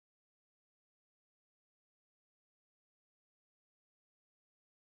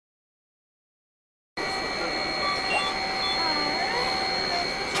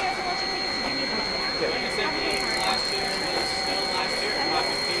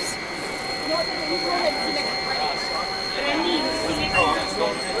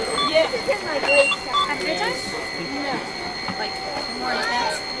can like wait. Have a great time? No. Like more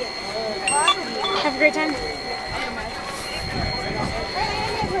intense? Yeah. Have a great time?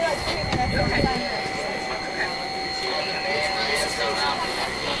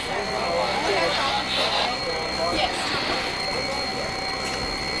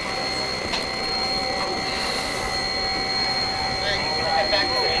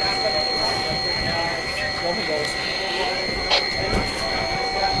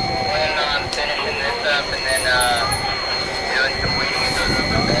 Plan on finishing this up and then doing some waiting in those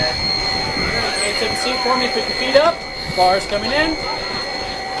other beds. Okay, take a seat for me, put your feet up. Bars coming in.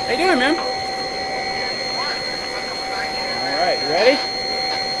 How you doing, man? Alright, you ready?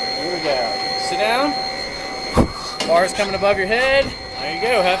 Here we go. Sit down. Bars coming above your head. There you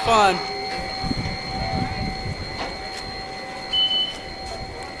go, have fun.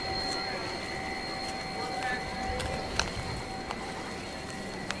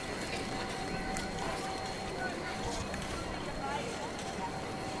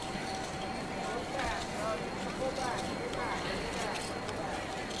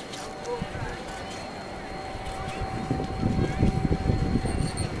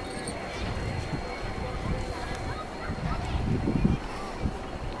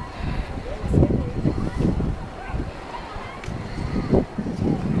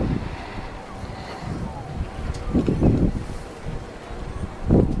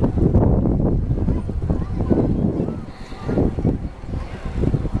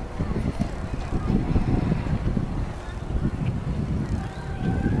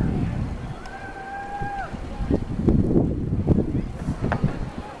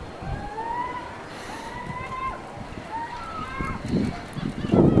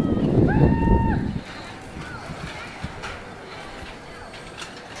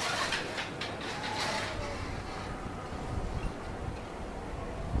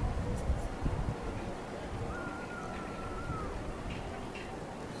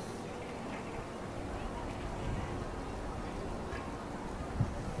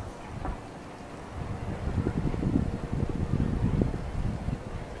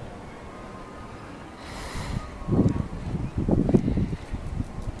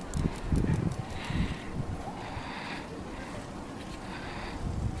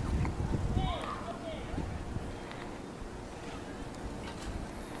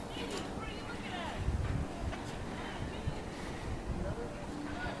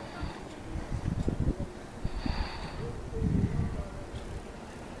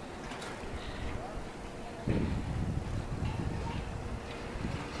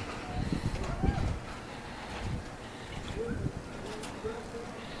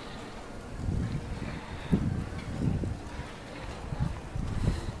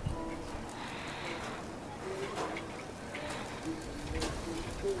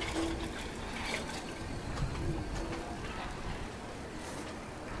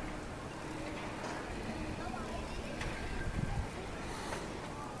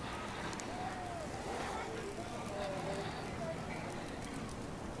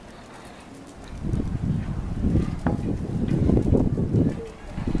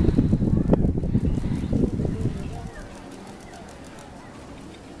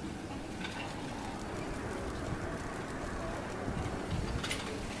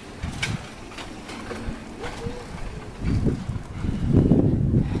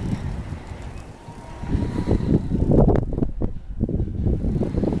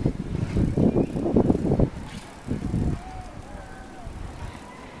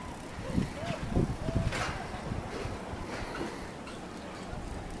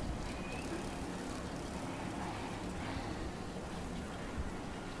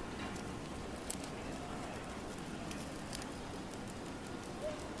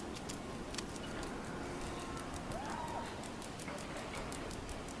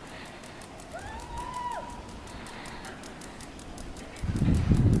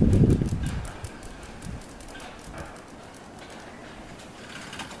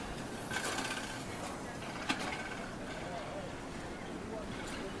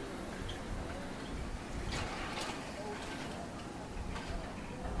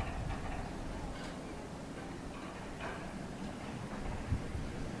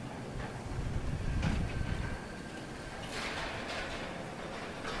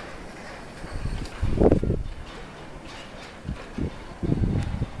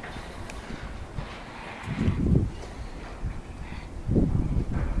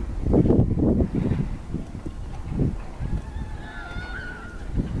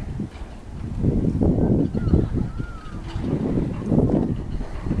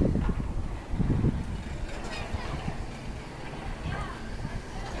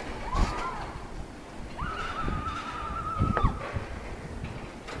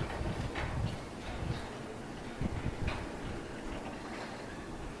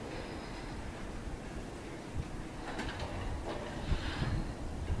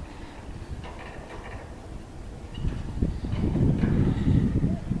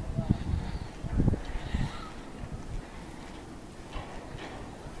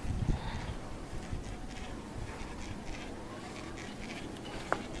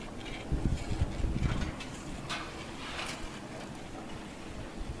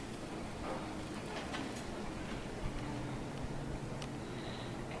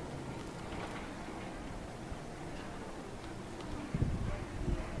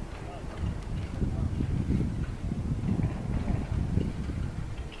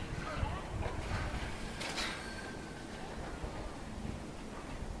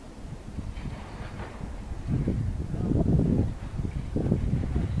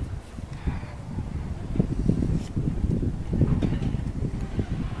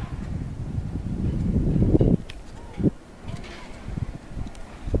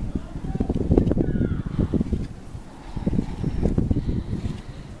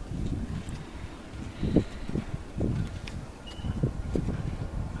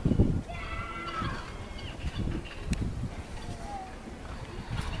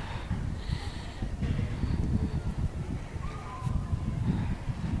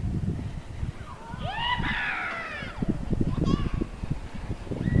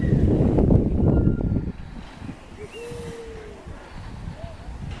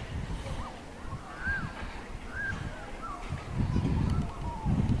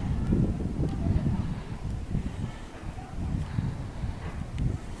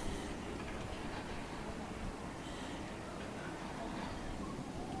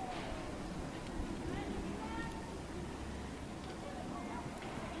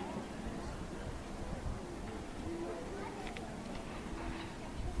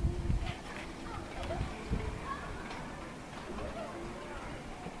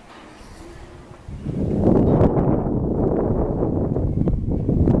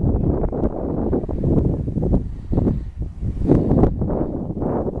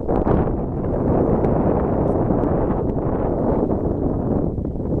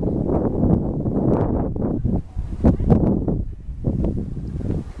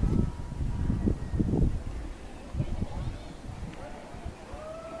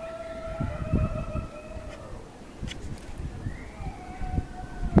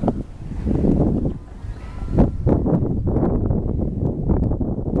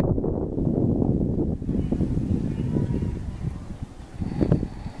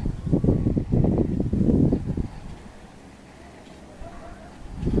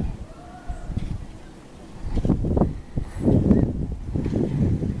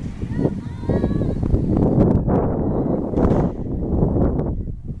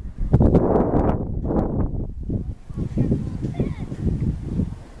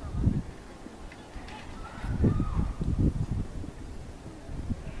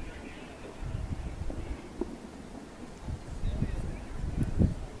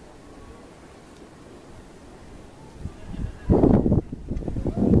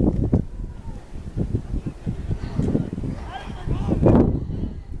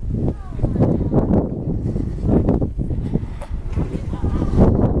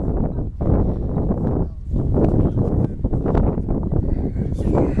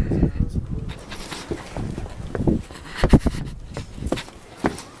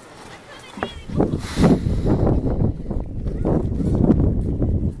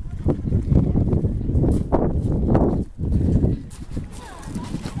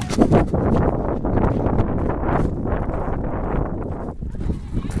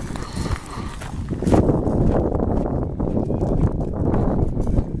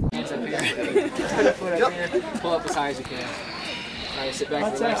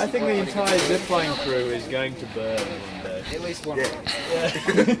 back. I think the entire zipline crew is going to burn one day. At least one. Yeah.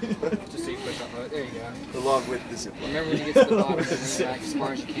 Just so you push up. There you go. Along with the zip line. Remember when you get to the bottom, lean back as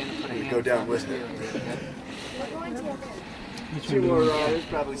far as you can and put a hand. Go down with it. Two more riders,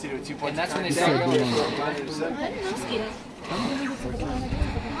 probably see with 2 points. And that's when they say go.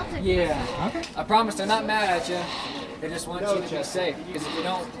 Yeah. I promise they're not mad at you. They just want you to be safe. Because if you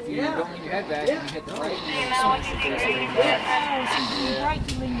don't lean your head back and you hit the brake, you lean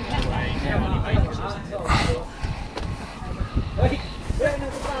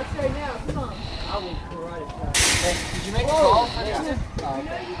Hey, did you make a call? Yeah.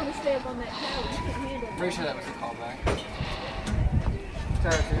 Pretty sure that was a call back. I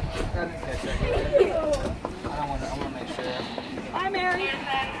want to make sure. Hi, Mary.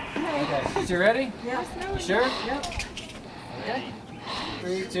 Okay, you ready? Yes. You sure? Yep. Okay.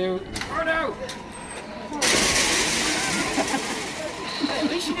 3, 2, oh no! Hey, at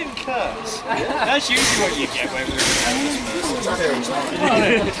least you didn't curse. That's usually what you get when we're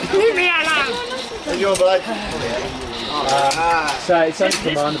Leave me alone. How you doing, bud? So it's only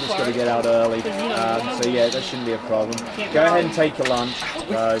Commander that's got to get out early, so yeah, that shouldn't be a problem. Go ahead and take your lunch,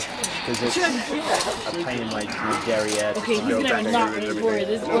 because it's a pain in my derriere. Okay, he's gonna have a lot of worry.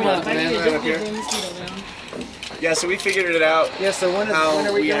 This is don't give him mosquito down. Yeah, so we figured it out. Yeah, so when How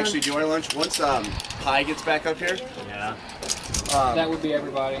are we going? actually do our lunch. Once Pi gets back up here, That would be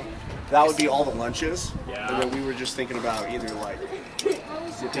everybody. that would be all the lunches. Yeah. And then we were just thinking about either like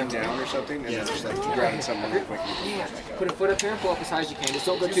zipping down or something, and then just like grabbing something real quick. Yeah. Put a foot up here and pull up as high as you can. Just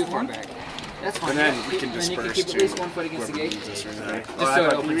don't go too far back. That's fine. And then we can Then you can disperse keep at to least 1 foot against the whoever gate. needs us or anything. Just so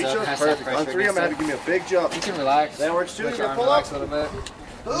it opens up. Has that Perfect. pressure On 3, I'm against gonna have it. to give me a big jump. You can relax. That works too. Let your arm Pull up. relax a little bit.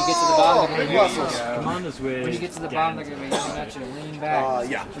 When you get to the bottom, they're big going to be muscles. Commander's with When you get to the bottom, they're going to be yelling at you to lean back.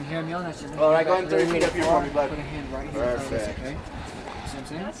 Yeah. When you hear them yelling at you, lean All right, back go ahead and throw your feet up here for me, bud. Put a hand right here. Perfect. Okay.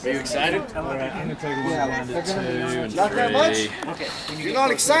 See what I'm Are saying? you excited? Alright, I'm going to take one Yeah, round they're at going to be 2 yelling at and you. Not that much? 3. Okay. When you You're get not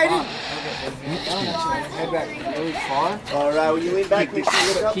close to the excited? bottom, okay, yelling at you, head back really far. All right, when you lean back, make sure you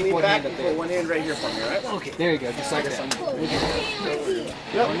look up, Keep lean one back, hand up and there. put one hand right here for me, all right? Okay. There you go, just like that.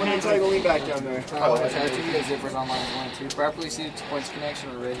 Yep, one hand so I can lean back down there. Oh, that's how to do the zippers on lines 1 and 2. Properly seated 2 points connection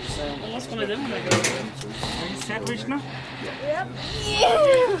or ready to send. What's gonna do when I go? Are you set, Krishna? Yep.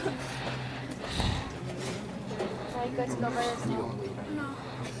 Yeah. Are you guys go by yourself?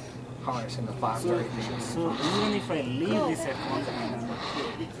 Harness in the 530. So even if I leave this at one time,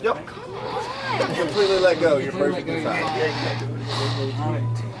 Yep. Completely let go. You're perfectly fine. alright. Can we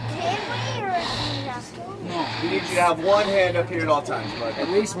or do we have to? No. We need you to have one hand up here at all times, bud. At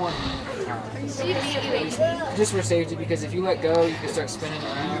least one. Just for safety, because if you let go, you can start spinning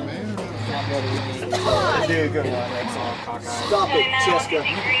around. You're not be able to regain. Do a good one. That's all cockeyed. Stop it, Cheska.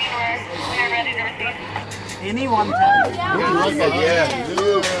 Any one time. Yeah.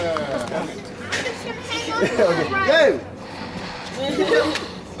 Go.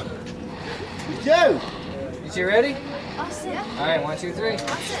 Go. Is you ready? I'll sit. Alright, 1, 2, 3. I'll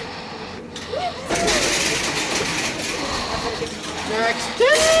sit. Next.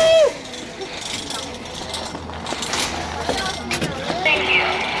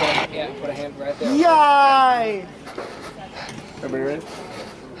 Put a hand right there. Yay! Everybody ready?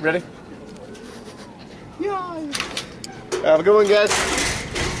 Ready? Yay! Have a good one, guys.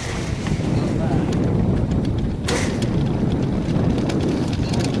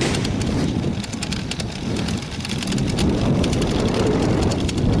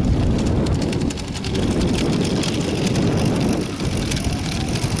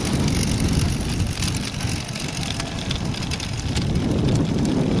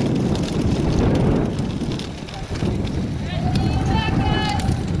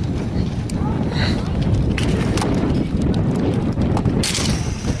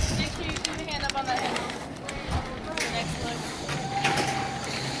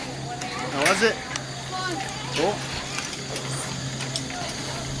 How was it? Cool.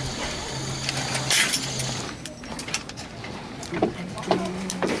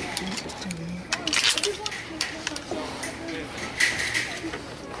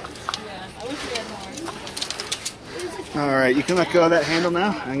 All right, you can let go of that handle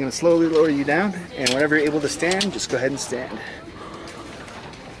now. I'm going to slowly lower you down, and whenever you're able to stand, just go ahead and stand.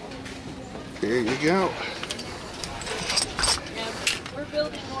 There you go. We're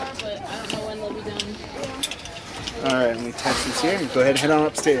building more, but I don't know when they'll be done. All right, let me test this here. Go ahead and head on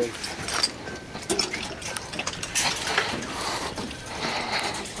upstairs.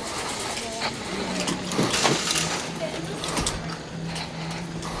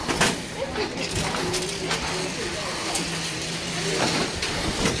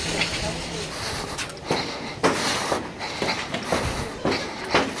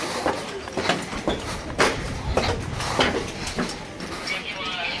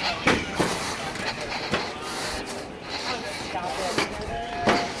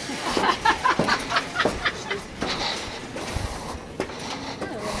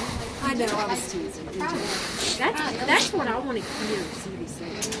 I know, I was teasing. That's what I want to hear CDC.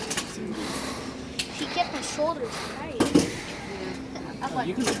 She kept my shoulders tight. Yeah. I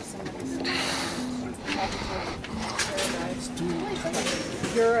like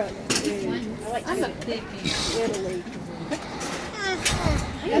Europe. I'm a big Italy.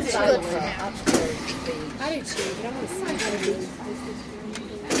 That's good for me. I did too, but I want to see Italy.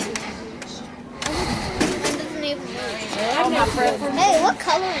 Hey, what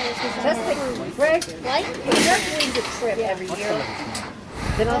color is this? That's like Greg. White? Greg leads a trip every year.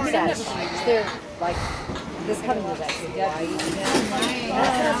 Then on Saturday, they're like this coming year that's white.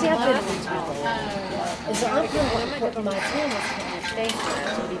 See, I've been to people. And so I'm feeling my twin was coming to stay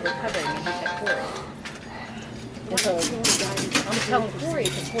here to be recovering and he kept Corey. And so I'm telling Corey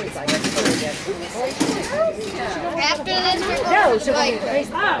because Corey's like, that's Corey again. After this, we're going No, to she'll like, be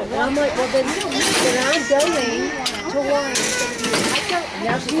crazy. And I'm like, well then I'm going to one. And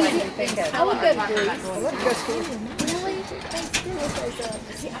now she's like, think of I would go to Greece. I want to go to school.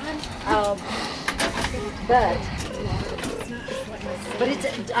 But it's,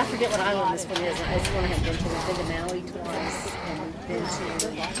 I forget what island this one is. It's one I haven't been to. I've been to Maui twice and been to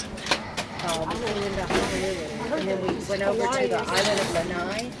Honolulu. And then we went over to the island of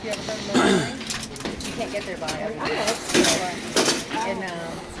Lanai. Have you ever heard of Lanai? You can't get there by and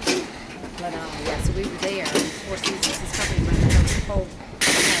Lanai, yeah, so we were there. Four Seasons is coming around the whole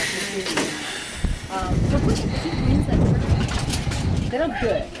then I'm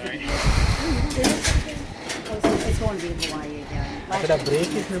good. It's going to be in Hawaii again. Ada break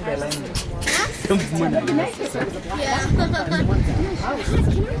is no belang. yeah.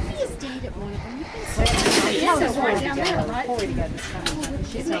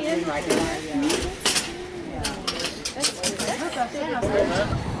 She's not doing right now.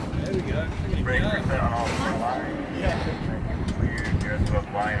 There we go. Brake percent on all the flyers. You're to a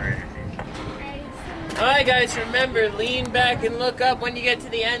flying ready. Alright guys, remember, lean back and look up. When you get to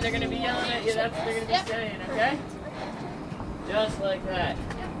the end, they're going to be yelling at you. That's what they're going to be saying, okay? Just like that.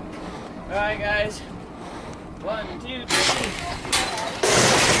 Alright guys. 1, 2, 3.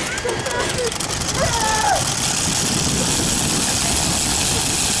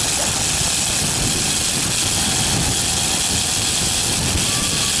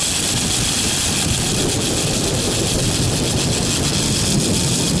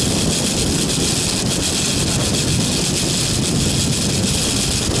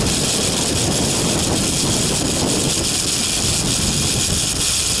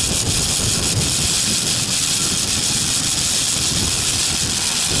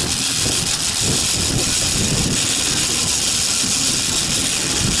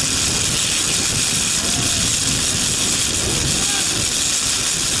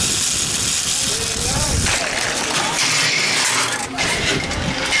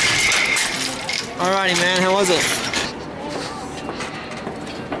 Alrighty, man. How was it?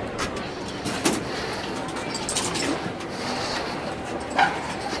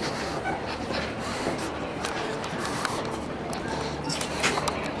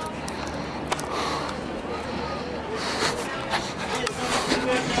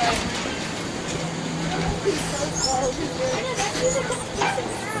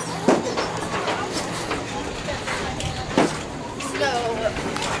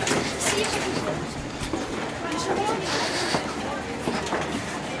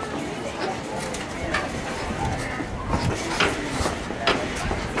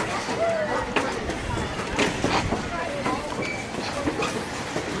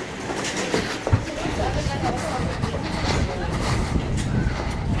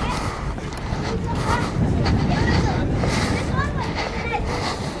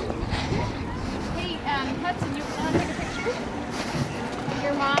 Hey, Hudson, you want to take a picture?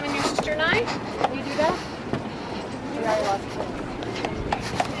 Your mom and your sister and I? Will you do that? You already lost it.